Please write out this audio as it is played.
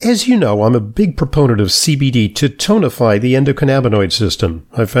As you know, I'm a big proponent of CBD to tonify the endocannabinoid system.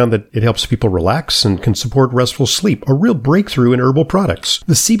 I've found that it helps people relax and can support restful sleep, a real breakthrough in herbal products.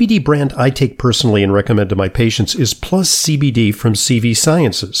 The CBD brand I take personally and recommend to my patients is Plus CBD from CV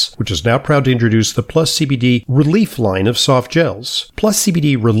Sciences, which is now proud to introduce the Plus CBD Relief line of soft gels. Plus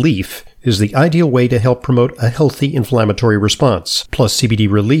CBD Relief is the ideal way to help promote a healthy inflammatory response. Plus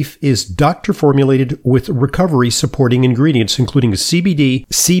CBD Relief is doctor-formulated with recovery-supporting ingredients including CBD,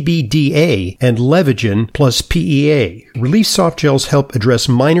 CBDA, and Levagen plus PEA. Relief soft gels help address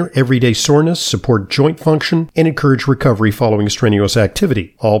minor everyday soreness, support joint function, and encourage recovery following strenuous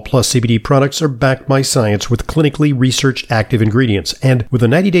activity. All Plus CBD products are backed by science with clinically researched active ingredients, and with a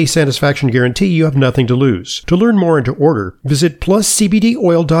 90-day satisfaction guarantee, you have nothing to lose. To learn more and to order, visit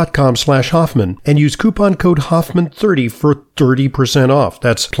pluscbdoil.com/Hoffman and use coupon code Hoffman30 for 30% off.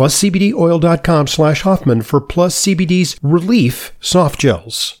 That's pluscbdoil.com/Hoffman for Plus CBD's Relief soft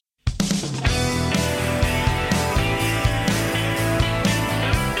gels.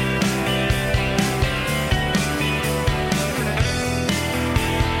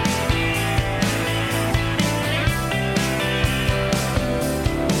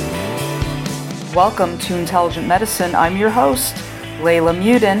 Welcome to Intelligent Medicine. I'm your host, Leyla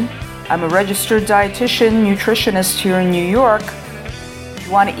Mudin. I'm a registered dietitian, nutritionist here in New York. If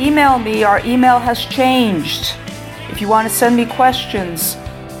you want to email me, our email has changed. If you want to send me questions,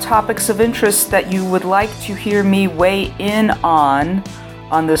 topics of interest that you would like to hear me weigh in on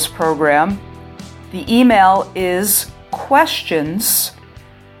this program, the email is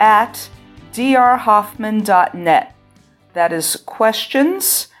questions@drhoffman.net. That is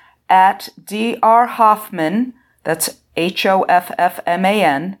questions@drhoffman, that's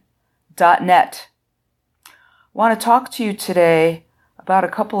HOFFMAN, .net. I want to talk to you today about a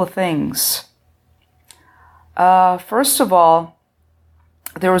couple of things. First of all,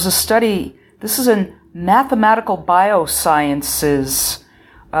 there was a study, this is in Mathematical Biosciences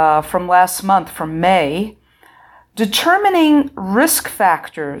from last month, from May, determining risk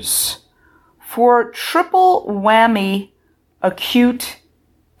factors for triple whammy acute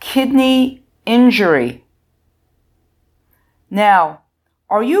kidney injury. Now,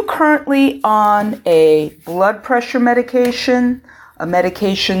 are you currently on a blood pressure medication, a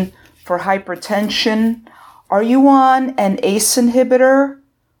medication for hypertension? Are you on an ACE inhibitor?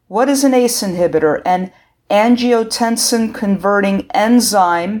 What is an ACE inhibitor? An angiotensin converting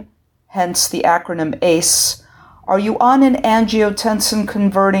enzyme, hence the acronym ACE. Are you on an angiotensin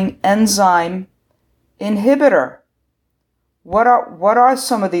converting enzyme inhibitor? What are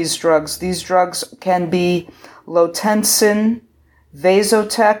some of these drugs? These drugs can be Lotensin,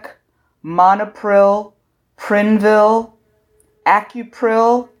 Vasotec, Monopril, Prinvil,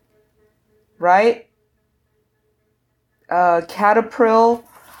 Acupril, right? Catapril,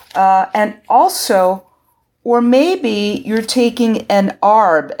 and also, or maybe you're taking an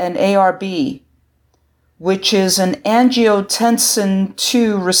ARB, an ARB, which is an angiotensin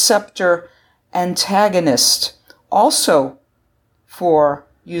II receptor antagonist, also for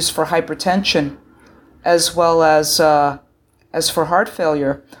use for hypertension, as well as for heart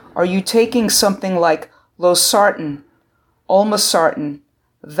failure. Are you taking something like losartan, olmesartan,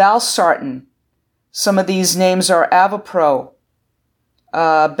 valsartan? Some of these names are Avapro,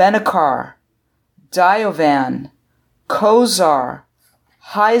 Benicar, Diovan, Cozar,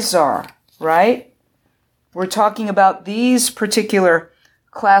 Hyzar, right? We're talking about these particular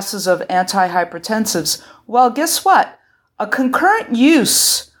classes of antihypertensives. Well, guess what? A concurrent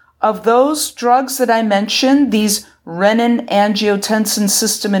use of those drugs that I mentioned, these renin-angiotensin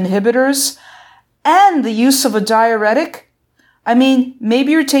system inhibitors, and the use of a diuretic. I mean,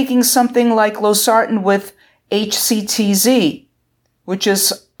 maybe you're taking something like losartan with HCTZ, which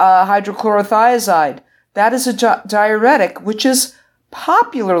is hydrochlorothiazide. That is a diuretic, which is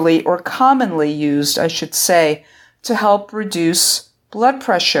popularly or commonly used, I should say, to help reduce blood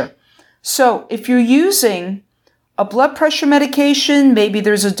pressure. So if you're using a blood pressure medication, maybe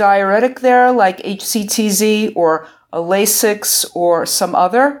there's a diuretic there like HCTZ or a Lasix or some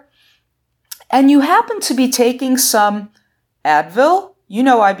other, and you happen to be taking some Advil, you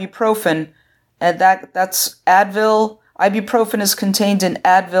know ibuprofen, and that's Advil. Ibuprofen is contained in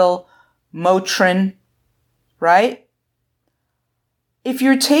Advil, Motrin, right? If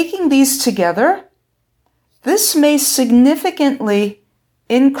you're taking these together, this may significantly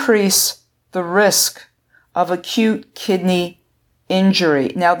increase the risk of acute kidney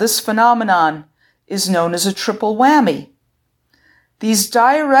injury. Now, this phenomenon is known as a triple whammy. These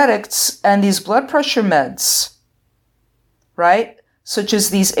diuretics and these blood pressure meds, right, such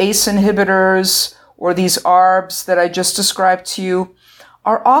as these ACE inhibitors or these ARBs that I just described to you,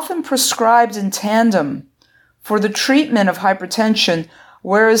 are often prescribed in tandem for the treatment of hypertension,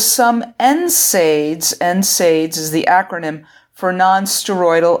 whereas some NSAIDs is the acronym for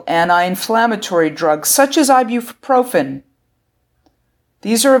non-steroidal anti-inflammatory drugs, such as ibuprofen.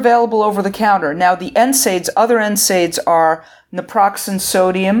 These are available over the counter. Now, the NSAIDs, other NSAIDs are naproxen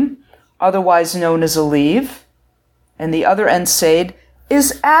sodium, otherwise known as Aleve, and the other NSAID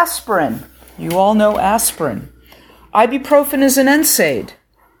is aspirin. You all know aspirin. Ibuprofen is an NSAID.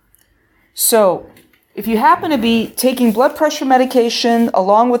 So, if you happen to be taking blood pressure medication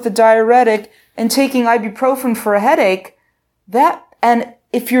along with the diuretic and taking ibuprofen for a headache, and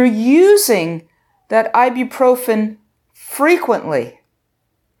if you're using that ibuprofen frequently,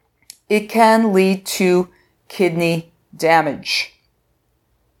 it can lead to kidney damage.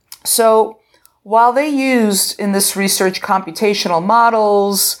 So, while they used in this research computational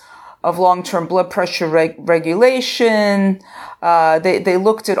models of long-term blood pressure regulation, they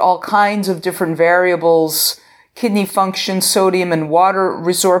looked at all kinds of different variables, kidney function, sodium and water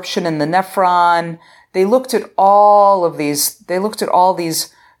resorption in the nephron. They looked at all of these. They looked at all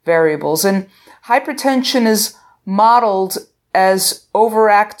these variables. And hypertension is modeled as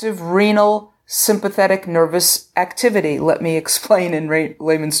overactive renal sympathetic nervous activity. Let me explain in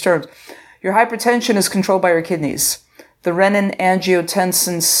layman's terms. Your hypertension is controlled by your kidneys. The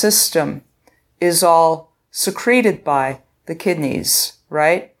renin-angiotensin system is all secreted by the kidneys,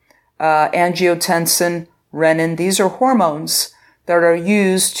 right? Angiotensin, renin, these are hormones that are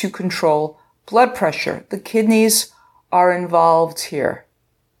used to control blood pressure. The kidneys are involved here.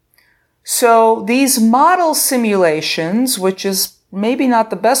 So these model simulations, which is maybe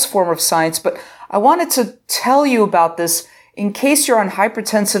not the best form of science, but I wanted to tell you about this in case you're on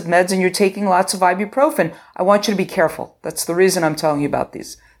hypertensive meds and you're taking lots of ibuprofen. I want you to be careful. That's the reason I'm telling you about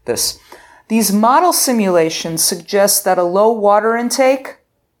this. These model simulations suggest that a low water intake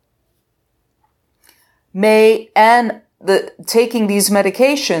taking these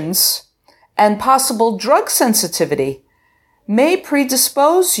medications and possible drug sensitivity may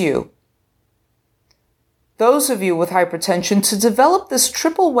predispose you, those of you with hypertension, to develop this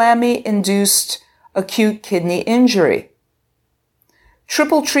triple whammy-induced acute kidney injury.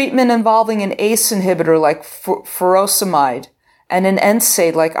 Triple treatment involving an ACE inhibitor like furosemide and an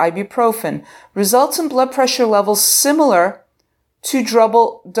NSAID like ibuprofen results in blood pressure levels similar to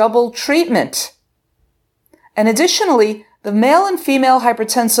double treatment. And additionally, the male and female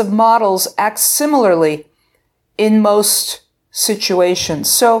hypertensive models act similarly in most situations.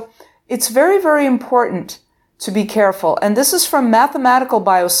 So it's very, very important to be careful. And this is from Mathematical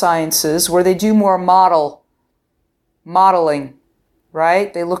Biosciences, where they do more modeling,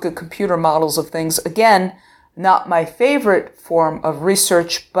 right? They look at computer models of things. Again, not my favorite form of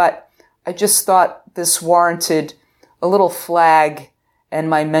research, but I just thought this warranted a little flag and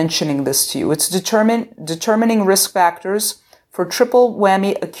my mentioning this to you. It's determining risk factors for triple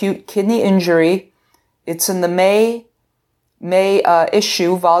whammy acute kidney injury. It's in the May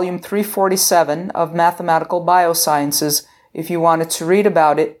issue, volume 347 of Mathematical Biosciences, if you wanted to read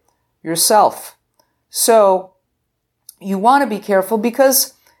about it yourself. So you want to be careful,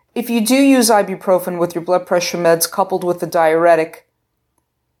 because if you do use ibuprofen with your blood pressure meds coupled with the diuretic,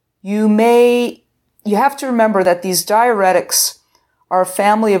 you have to remember that these diuretics are a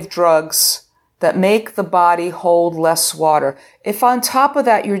family of drugs that make the body hold less water. If on top of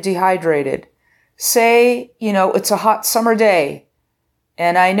that you're dehydrated, say, it's a hot summer day,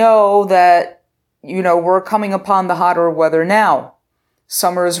 and I know that, we're coming upon the hotter weather now.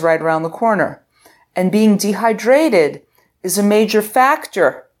 Summer is right around the corner. And being dehydrated is a major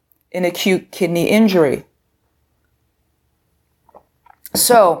factor in acute kidney injury.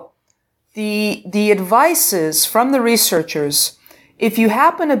 So, the advice is from the researchers, if you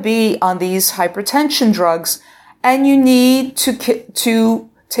happen to be on these hypertension drugs and you need to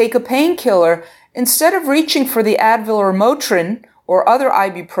take a painkiller, instead of reaching for the Advil or Motrin or other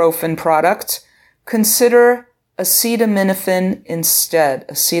ibuprofen product, consider acetaminophen instead.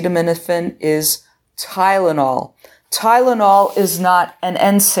 Acetaminophen is Tylenol. Tylenol is not an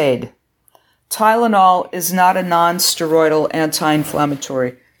NSAID. Tylenol is not a non-steroidal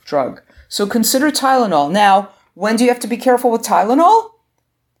anti-inflammatory drug. So consider Tylenol. Now, when do you have to be careful with Tylenol?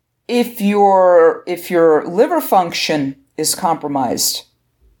 If your liver function is compromised.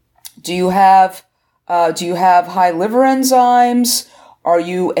 Do you have high liver enzymes? Are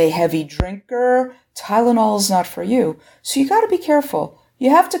you a heavy drinker? Tylenol is not for you. So you got to be careful. You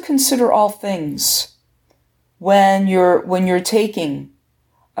have to consider all things when you're taking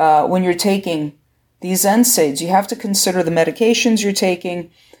these NSAIDs. You have to consider the medications you're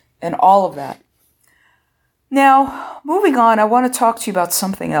taking and all of that. Now, moving on, I want to talk to you about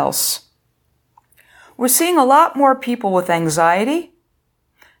something else. We're seeing a lot more people with anxiety,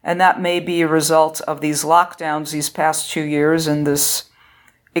 and that may be a result of these lockdowns these past 2 years and this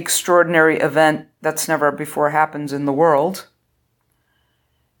extraordinary event that's never before happened in the world.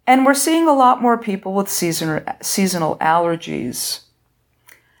 And we're seeing a lot more people with seasonal allergies.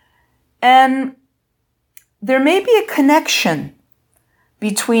 And there may be a connection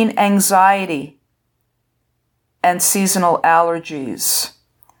between anxiety and seasonal allergies.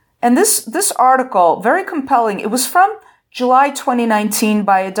 And this article, very compelling, it was from July 2019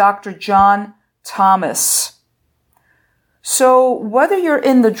 by a Dr. John Thomas. So whether you're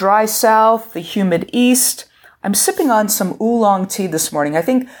in the dry South, the humid East, I'm sipping on some oolong tea this morning. I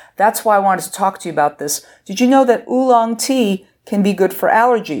think that's why I wanted to talk to you about this. Did you know that oolong tea can be good for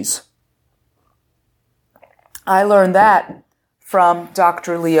allergies? I learned that from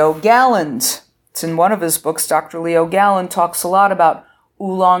Dr. Leo Galland. It's in one of his books. Dr. Leo Galland talks a lot about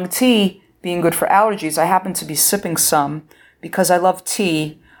oolong tea being good for allergies. I happen to be sipping some because I love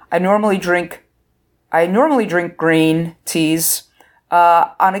tea. I normally drink green teas.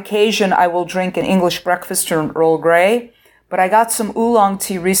 On occasion, I will drink an English breakfast or an Earl Grey, but I got some oolong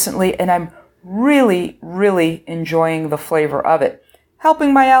tea recently, and I'm really, really enjoying the flavor of it.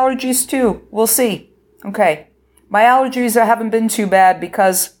 Helping my allergies too. We'll see. Okay. My allergies haven't been too bad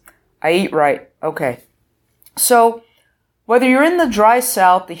because I eat right. Okay. So, whether you're in the dry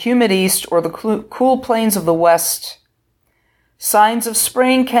South, the humid East, or the cool plains of the West, signs of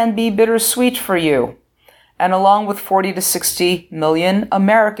spring can be bittersweet for you. And along with 40 to 60 million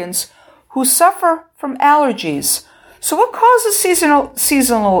Americans who suffer from allergies. So what causes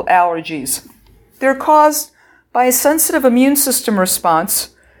seasonal allergies? They're caused by a sensitive immune system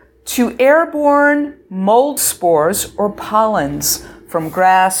response to airborne mold spores or pollens from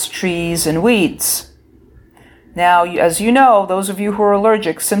grass, trees, and weeds. Now, as you know, those of you who are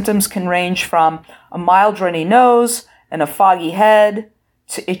allergic, symptoms can range from a mild runny nose and a foggy head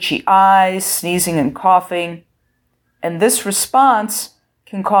to itchy eyes, sneezing and coughing. And this response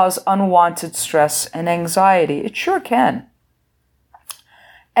can cause unwanted stress and anxiety. It sure can.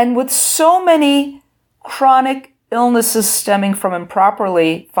 And with so many chronic illnesses stemming from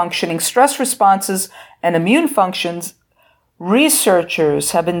improperly functioning stress responses and immune functions,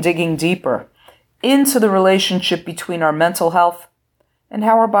 researchers have been digging deeper into the relationship between our mental health and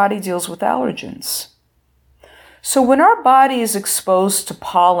how our body deals with allergens. So when our body is exposed to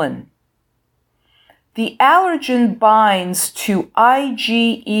pollen, the allergen binds to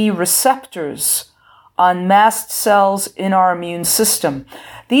IgE receptors on mast cells in our immune system.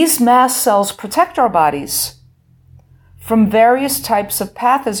 These mast cells protect our bodies from various types of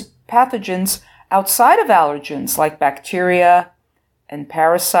pathogens outside of allergens, like bacteria and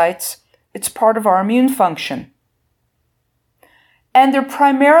parasites. It's part of our immune function. And they're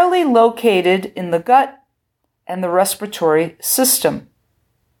primarily located in the gut and the respiratory system,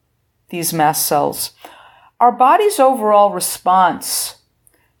 these mast cells. Our body's overall response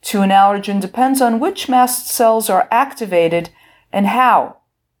to an allergen depends on which mast cells are activated and how.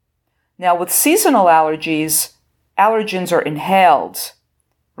 Now, with seasonal allergies, allergens are inhaled,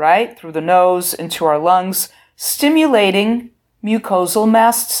 right, through the nose into our lungs, stimulating mucosal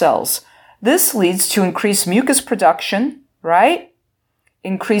mast cells. This leads to increased mucus production, right?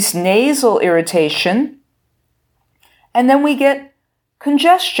 Increased nasal irritation. And then we get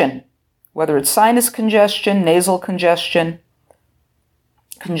congestion, whether it's sinus congestion, nasal congestion,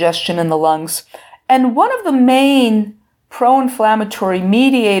 congestion in the lungs. And one of the main pro-inflammatory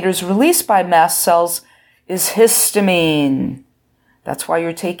mediators released by mast cells is histamine. That's why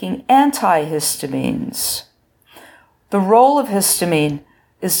you're taking antihistamines. The role of histamine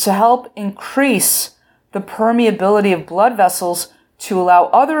is to help increase the permeability of blood vessels to allow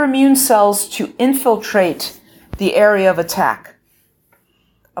other immune cells to infiltrate the area of attack.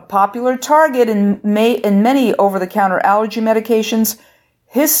 A popular target in many over-the-counter allergy medications,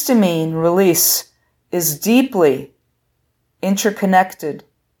 histamine release is deeply interconnected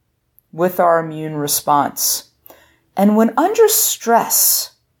with our immune response. And when under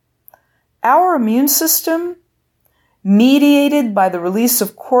stress, our immune system, mediated by the release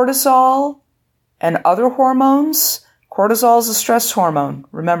of cortisol and other hormones. Cortisol is a stress hormone,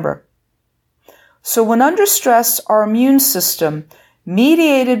 remember. So when under stress, our immune system,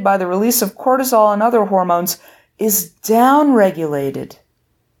 mediated by the release of cortisol and other hormones, is downregulated,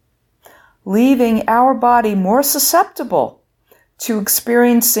 leaving our body more susceptible to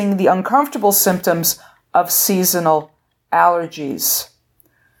experiencing the uncomfortable symptoms of seasonal allergies.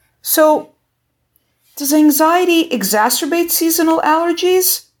 So, does anxiety exacerbate seasonal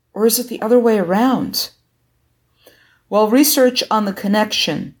allergies, or is it the other way around? Well, research on the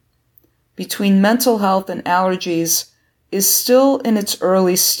connection between mental health and allergies is still in its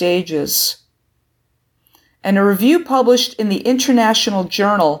early stages. And a review published in the International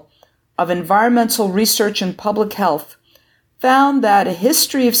Journal of Environmental Research and Public Health found that a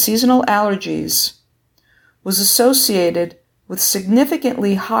history of seasonal allergies was associated with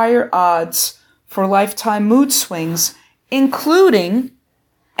significantly higher odds for lifetime mood swings, including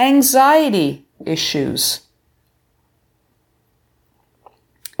anxiety issues.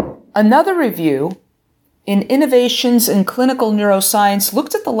 Another review in Innovations in Clinical Neuroscience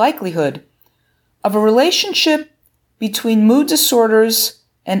looked at the likelihood of a relationship between mood disorders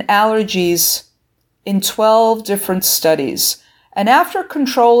and allergies in 12 different studies. And after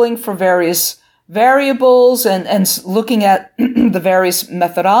controlling for various variables and looking at the various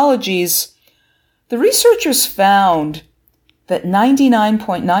methodologies, the researchers found that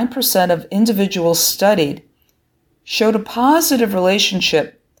 99.9% of individuals studied showed a positive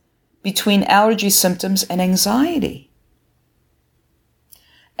relationship between allergy symptoms and anxiety.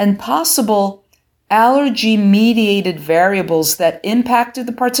 And possible allergy-mediated variables that impacted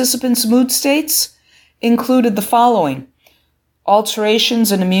the participants' mood states included the following: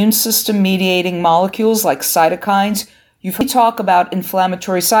 alterations in immune system mediating molecules like cytokines. You've heard me talk about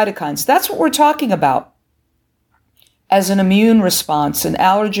inflammatory cytokines. That's what we're talking about as an immune response, an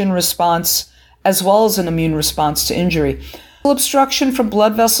allergen response, as well as an immune response to injury. Obstruction from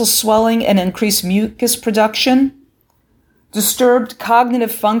blood vessel swelling and increased mucus production, disturbed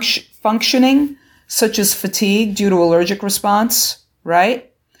cognitive functioning, such as fatigue due to allergic response,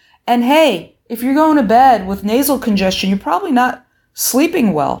 right? And hey, if you're going to bed with nasal congestion, you're probably not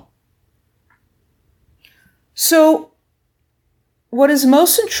sleeping well. So, what is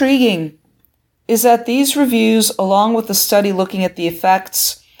most intriguing is that these reviews, along with the study looking at the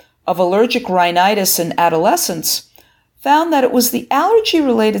effects of allergic rhinitis in adolescents, found that it was the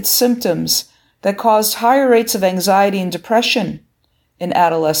allergy-related symptoms that caused higher rates of anxiety and depression in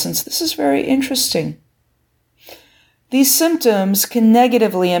adolescents. This is very interesting. These symptoms can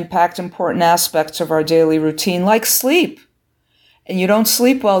negatively impact important aspects of our daily routine, like sleep. And you don't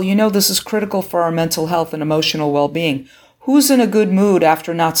sleep well, you know this is critical for our mental health and emotional well-being. Who's in a good mood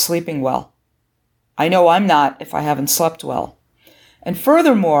after not sleeping well? I know I'm not if I haven't slept well. And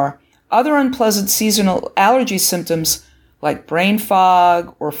furthermore, other unpleasant seasonal allergy symptoms like brain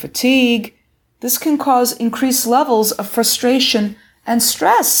fog or fatigue, this can cause increased levels of frustration and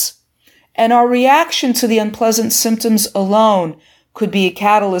stress. And our reaction to the unpleasant symptoms alone could be a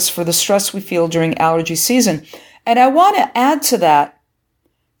catalyst for the stress we feel during allergy season. And I want to add to that,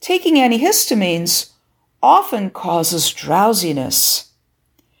 taking antihistamines often causes drowsiness.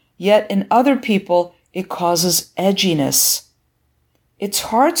 Yet in other people, it causes edginess. It's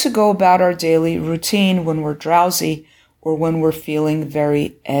hard to go about our daily routine when we're drowsy or when we're feeling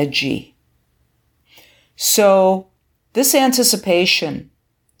very edgy. So this anticipation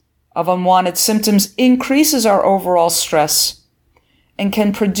of unwanted symptoms increases our overall stress and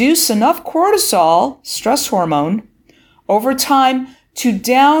can produce enough cortisol, stress hormone, over time to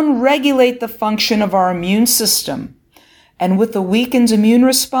down-regulate the function of our immune system. And with a weakened immune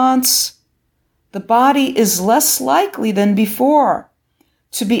response, the body is less likely than before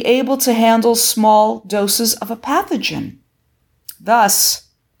to be able to handle small doses of a pathogen. Thus,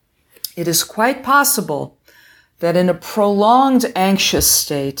 it is quite possible that in a prolonged anxious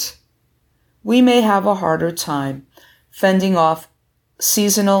state, we may have a harder time fending off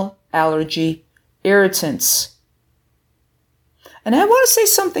seasonal allergy irritants. And I want to say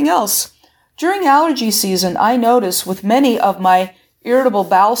something else. During allergy season, I notice with many of my irritable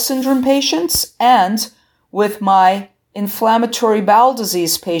bowel syndrome patients and with my inflammatory bowel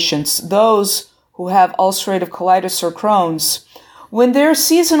disease patients, those who have ulcerative colitis or Crohn's, when their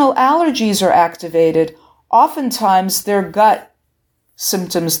seasonal allergies are activated, oftentimes their gut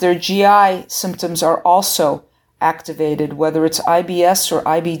symptoms, their GI symptoms are also activated, whether it's IBS or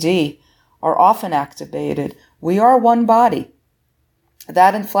IBD, are often activated. We are one body.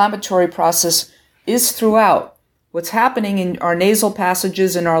 That inflammatory process is throughout. What's happening in our nasal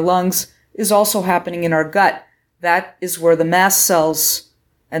passages in our lungs is also happening in our gut. That is where the mast cells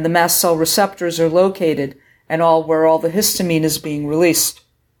and the mast cell receptors are located and where all the histamine is being released.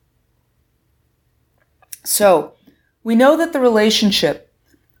 So, we know that the relationship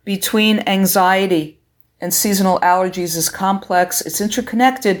between anxiety and seasonal allergies is complex, it's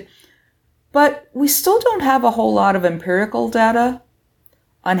interconnected, but we still don't have a whole lot of empirical data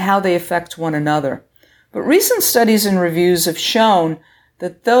on how they affect one another. But recent studies and reviews have shown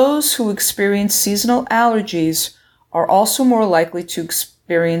that those who experience seasonal allergies are also more likely to experience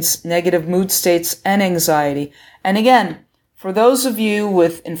experience negative mood states and anxiety. And again, for those of you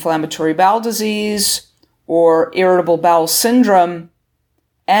with inflammatory bowel disease or irritable bowel syndrome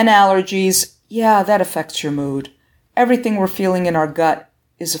and allergies, yeah, that affects your mood. Everything we're feeling in our gut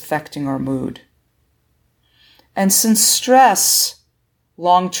is affecting our mood. And since stress,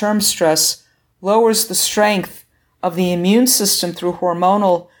 long-term stress, lowers the strength of the immune system through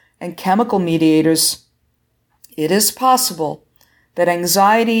hormonal and chemical mediators, it is possible that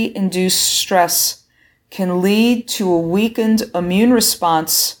anxiety-induced stress can lead to a weakened immune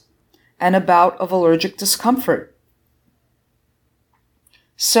response and a bout of allergic discomfort.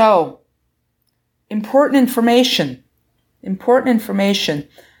 So, important information,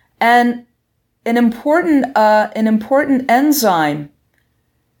 and an important enzyme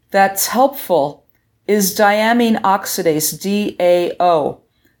that's helpful is diamine oxidase, DAO.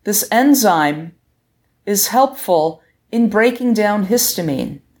 This enzyme is helpful in breaking down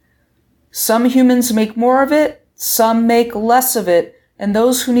histamine. Some humans make more of it, some make less of it, and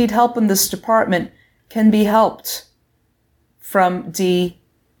those who need help in this department can be helped from DAO,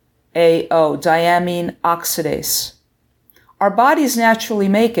 diamine oxidase. Our bodies naturally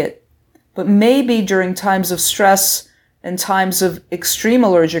make it, but maybe during times of stress and times of extreme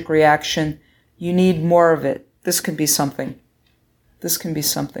allergic reaction, you need more of it. This can be something.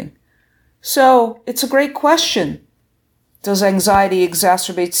 So, it's a great question. Does anxiety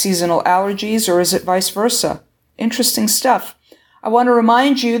exacerbate seasonal allergies, or is it vice versa? Interesting stuff. I want to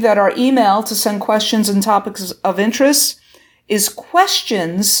remind you that our email to send questions and topics of interest is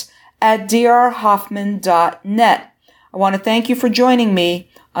questions@drhoffman.net. I want to thank you for joining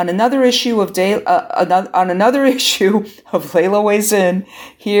me on another issue of Leyla Weighs In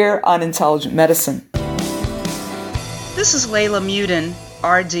here on Intelligent Medicine. This is Leyla Muden,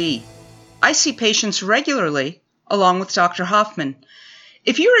 RD. I see patients regularly, along with Dr. Hoffman.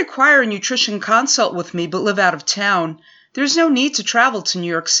 If you require a nutrition consult with me but live out of town, there's no need to travel to New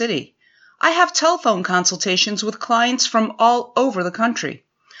York City. I have telephone consultations with clients from all over the country.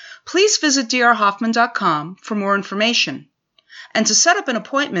 Please visit drhoffman.com for more information. And to set up an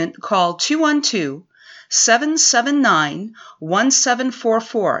appointment, call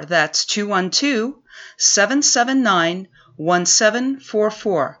 212-779-1744. That's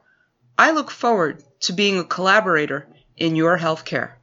 212-779-1744. I look forward to being a collaborator in your healthcare.